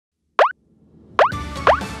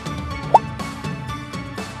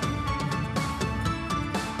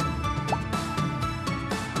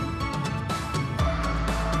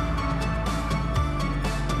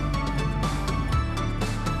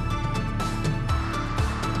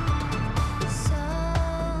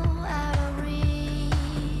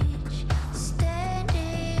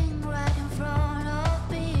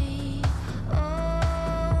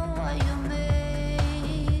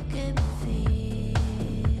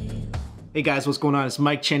Hey guys, what's going on? It's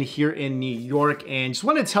Mike Chen here in New York, and just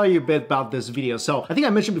wanted to tell you a bit about this video. So I think I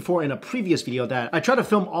mentioned before in a previous video that I tried to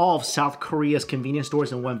film all of South Korea's convenience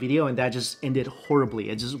stores in one video, and that just ended horribly.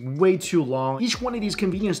 It's just way too long. Each one of these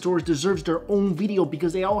convenience stores deserves their own video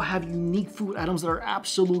because they all have unique food items that are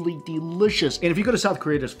absolutely delicious. And if you go to South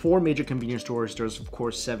Korea, there's 4 major convenience stores. There's of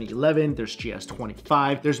course 7-Eleven, there's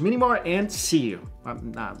GS25, there's Minimart, and CU.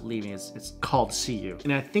 I'm not leaving, it's called CU.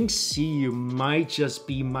 And I think CU might just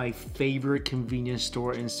be my favorite convenience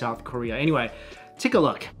store in South Korea. Anyway, take a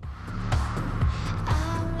look.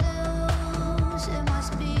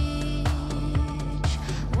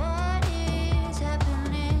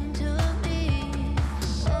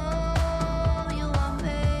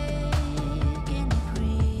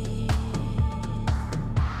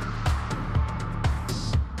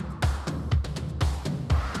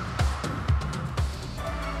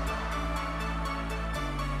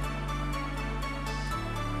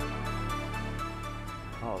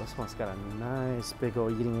 Oh, this one's got a nice big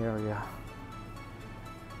old eating area.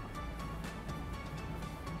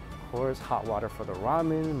 Of course, hot water for the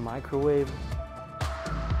ramen, microwave.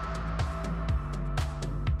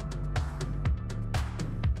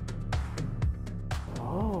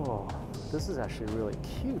 Oh, this is actually really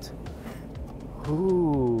cute.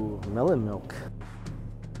 Ooh, melon milk.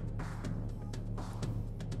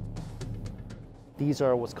 These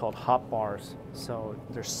are what's called hot bars. So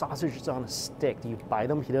they're sausages on a stick. You buy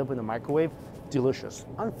them, heat up in the microwave, delicious.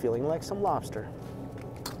 I'm feeling like some lobster.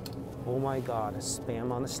 Oh my God,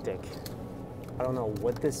 Spam on a stick. I don't know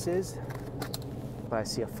what this is, but I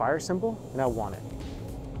see a fire symbol and I want it.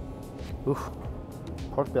 Ooh,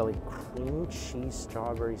 pork belly, cream cheese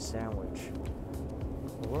strawberry sandwich.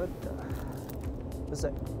 What the? This is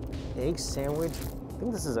an egg sandwich. I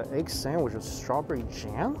think this is an egg sandwich with strawberry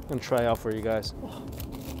jam. I'm gonna try out for you guys. Oh,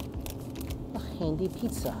 a handy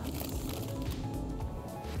pizza.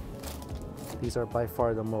 These are by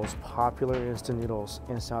far the most popular instant noodles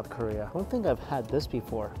in South Korea. I don't think I've had this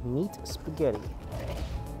before. Meat spaghetti.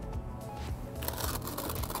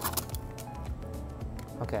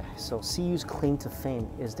 Okay, so CU's claim to fame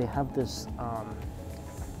is they have this,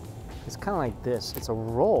 it's kind of like this. It's a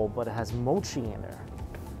roll, but it has mochi in there.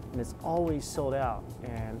 And it's always sold out,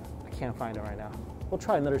 and I can't find it right now. We'll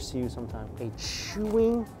try another CU sometime. A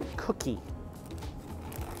chewing cookie.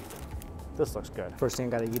 This looks good. First thing I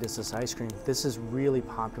gotta eat is this ice cream. This is really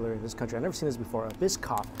popular in this country. I've never seen this before, a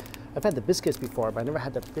Biscoff. I've had the biscuits before, but I never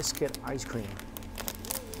had the biscuit ice cream.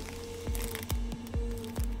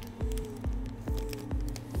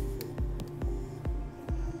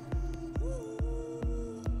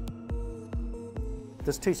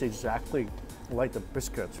 This tastes exactly like the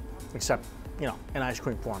biscuits, except, you know, in ice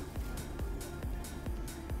cream form.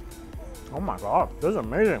 Oh my God, this is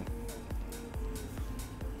amazing.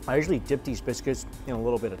 I usually dip these biscuits in a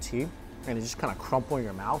little bit of tea and it just kind of crumple in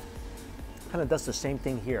your mouth. Kind of does the same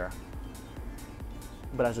thing here,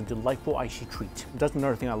 but as a delightful icy treat. That's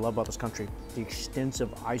another thing I love about this country, the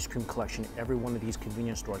extensive ice cream collection in every one of these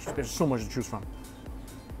convenience stores. There's so much to choose from.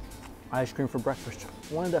 Ice cream for breakfast,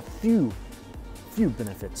 one of the few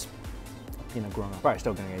benefits being a grown-up. Probably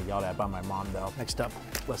still gonna get yelled at by my mom though. Next up,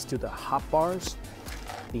 let's do the hot bars,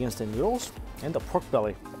 the instant noodles, and the pork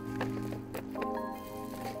belly.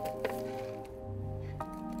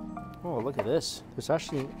 Oh, look at this. There's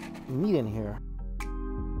actually meat in here.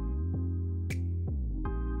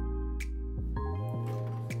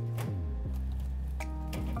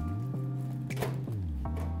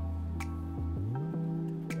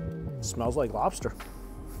 It smells like lobster.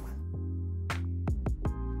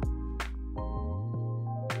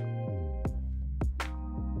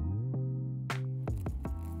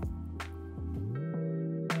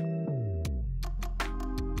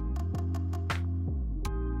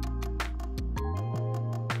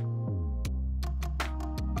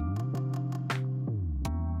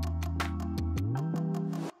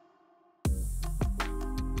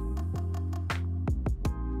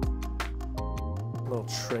 Little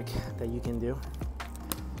trick that you can do.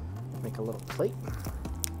 Make a little plate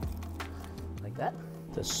like that.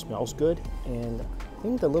 This smells good, and I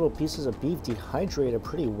think the little pieces of beef dehydrated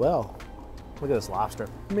pretty well. Look at this lobster.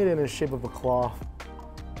 Made it in the shape of a claw.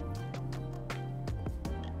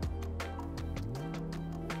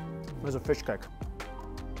 There's a fish cake.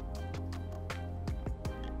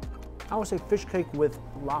 I would say fish cake with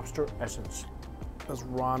lobster essence. This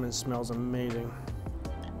ramen smells amazing.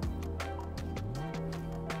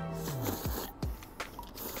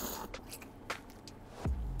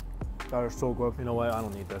 That is so good. You know what? I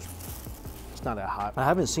don't need this. It's not that hot. I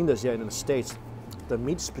haven't seen this yet in the States. The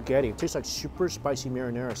meat spaghetti. It tastes like super spicy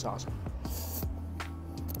marinara sauce.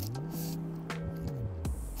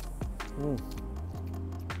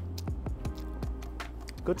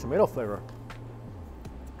 Good tomato flavor.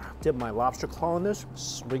 Dip my lobster claw in this,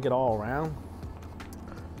 swing it all around.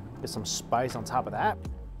 Get some spice on top of that.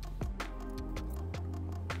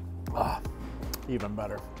 Ah, even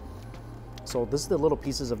better. So this is the little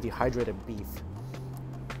pieces of dehydrated beef.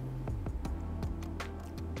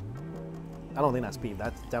 I don't think that's beef.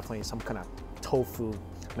 That's definitely some kind of tofu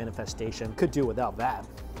manifestation. Could do without that.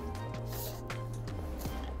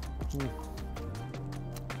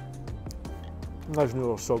 Those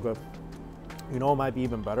noodles are so good. You know, it might be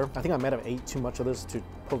even better. I think I might have ate too much of this to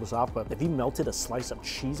pull this off, but if you melted a slice of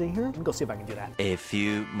cheese in here, let me go see if I can do that. A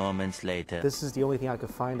few moments later. This is the only thing I could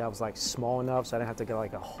find that was like small enough so I didn't have to get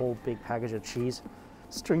like a whole big package of cheese.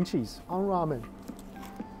 String cheese on ramen.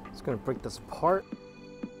 Just gonna break this apart.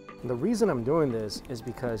 And the reason I'm doing this is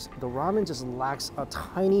because the ramen just lacks a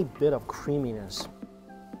tiny bit of creaminess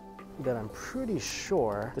that I'm pretty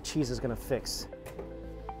sure the cheese is gonna fix.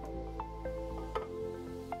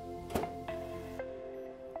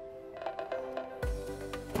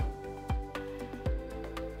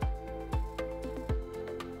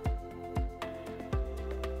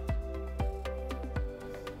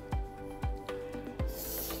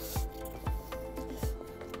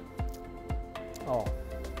 Oh.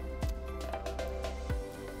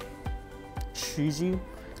 Cheesy,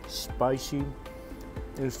 spicy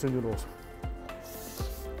instant noodles.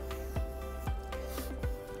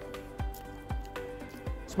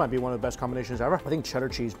 This might be one of the best combinations ever. I think cheddar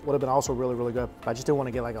cheese would have been also really, really good. But I just didn't want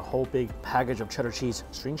to get like a whole big package of cheddar cheese.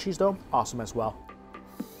 String cheese though, awesome as well.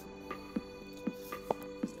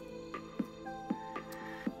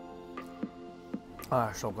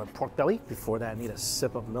 Ah, so good. Pork belly. Before that, I need a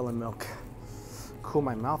sip of melon milk. Cool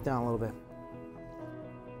my mouth down a little bit.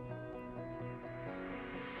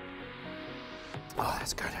 Oh,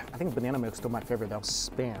 that's good. I think banana milk's still my favorite though.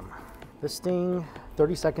 Spam. This thing,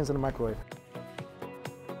 30 seconds in the microwave.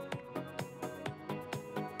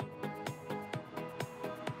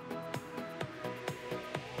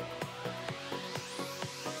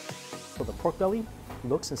 So the pork belly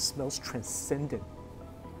looks and smells transcendent.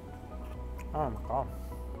 Oh my God.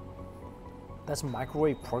 That's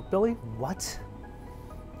microwave pork belly? What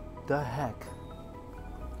the heck?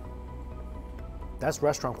 That's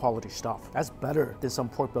restaurant quality stuff. That's better than some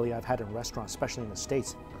pork belly I've had in restaurants, especially in the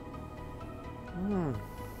States.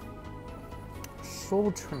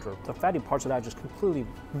 So tender. The fatty parts of that just completely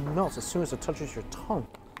melts as soon as it touches your tongue.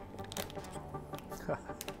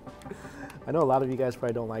 I know a lot of you guys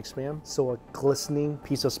probably don't like Spam, so a glistening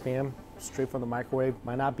piece of Spam straight from the microwave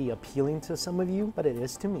might not be appealing to some of you, but it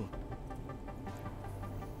is to me.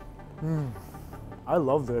 I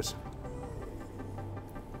love this.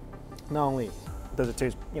 Not only does it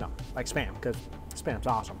taste, you know, like Spam, because Spam's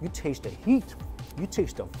awesome. You taste the heat. You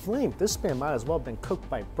taste the flame. This Spam might as well have been cooked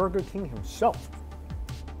by Burger King himself.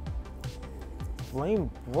 Flame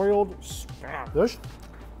broiled Spam. This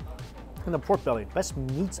and the pork belly. Best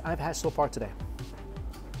meats I've had so far today.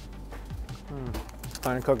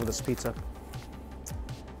 Fine and cook with this pizza.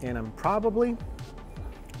 And I'm probably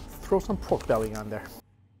throw some pork belly on there.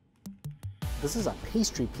 This is a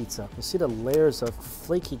pastry pizza. You see the layers of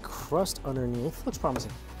flaky crust underneath. Looks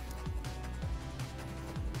promising.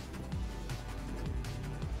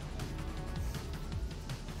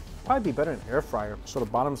 Probably be better in an air fryer, so the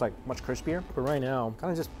bottom's like much crispier. But right now,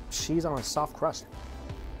 kind of just cheese on a soft crust.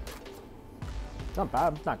 Not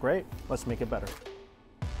bad, not great. Let's make it better.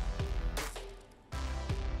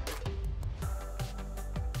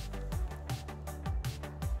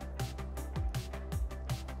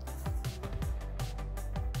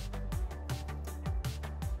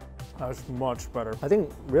 That's much better. I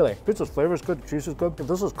think, really, pizza's flavor is good, cheese is good. If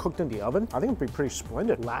this was cooked in the oven, I think it'd be pretty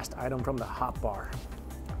splendid. Last item from the hot bar.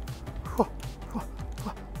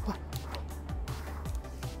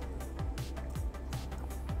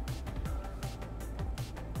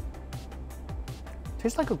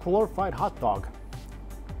 Tastes like a glorified hot dog.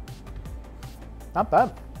 Not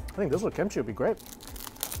bad. I think this with kimchi would be great.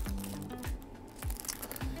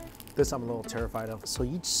 This I'm a little terrified of. So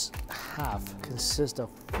each half consists of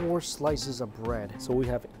 4 slices of bread. So we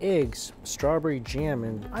have eggs, strawberry jam,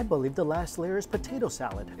 and I believe the last layer is potato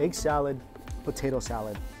salad. Egg salad, potato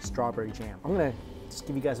salad, strawberry jam. I'm gonna just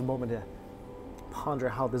give you guys a moment to ponder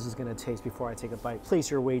how this is gonna taste before I take a bite. Place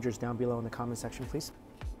your wagers down below in the comment section, please.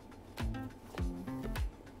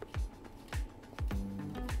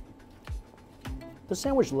 The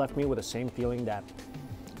sandwich left me with the same feeling that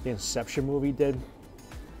the Inception movie did.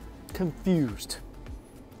 Confused,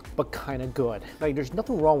 but kind of good. Like, there's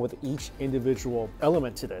nothing wrong with each individual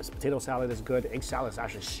element to this. Potato salad is good. Egg salad is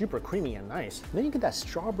actually super creamy and nice. And then you get that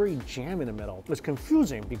strawberry jam in the middle. It's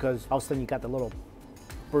confusing because all of a sudden you got the little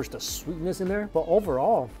burst of sweetness in there, but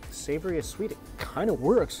overall, savory is sweet. It kind of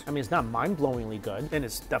works. I mean, it's not mind-blowingly good, and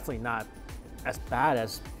it's definitely not as bad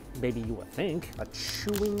as maybe you would think. A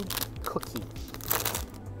chewing cookie.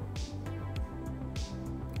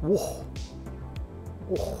 Whoa.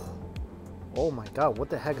 Whoa. Oh my God, what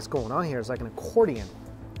the heck is going on here? It's like an accordion.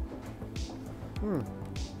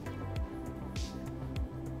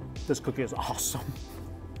 This cookie is awesome.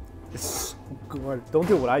 It's so good. Don't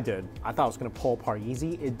do what I did. I thought it was gonna pull apart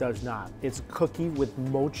easy. It does not. It's cookie with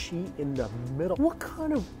mochi in the middle. What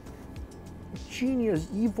kind of genius,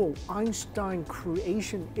 evil Einstein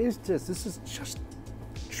creation is this? This is just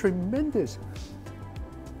tremendous.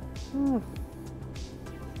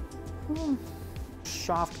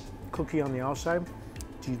 Soft cookie on the outside,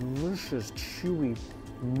 delicious, chewy,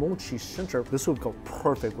 mochi center. This would go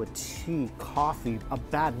perfect with tea, coffee, a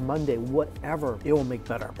bad Monday, whatever. It will make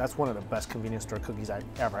better. That's one of the best convenience store cookies I've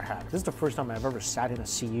ever had. This is the first time I've ever sat in a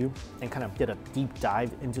CU and kind of did a deep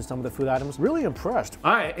dive into some of the food items. Really impressed.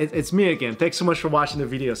 All right, it's me again. Thanks so much for watching the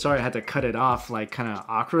video. Sorry I had to cut it off like kind of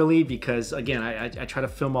awkwardly because again, I try to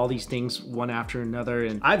film all these things one after another,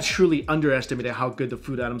 and I've truly underestimated how good the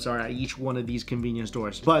food items are at each one of these convenience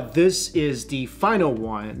stores. But this is the final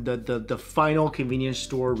one, the final convenience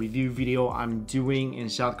store review video I'm doing in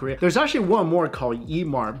South Korea. There's actually one more called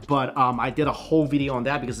E-Mart, but I did a whole video on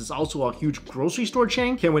that because it's also a huge grocery store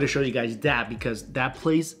chain. Can't wait to show you guys that because that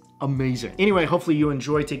place amazing. Anyway, hopefully you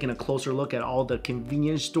enjoy taking a closer look at all the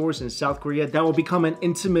convenience stores in South Korea that will become an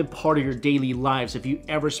intimate part of your daily lives if you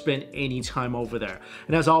ever spend any time over there.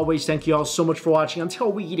 And as always, thank you all so much for watching.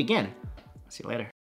 Until we eat again, see you later.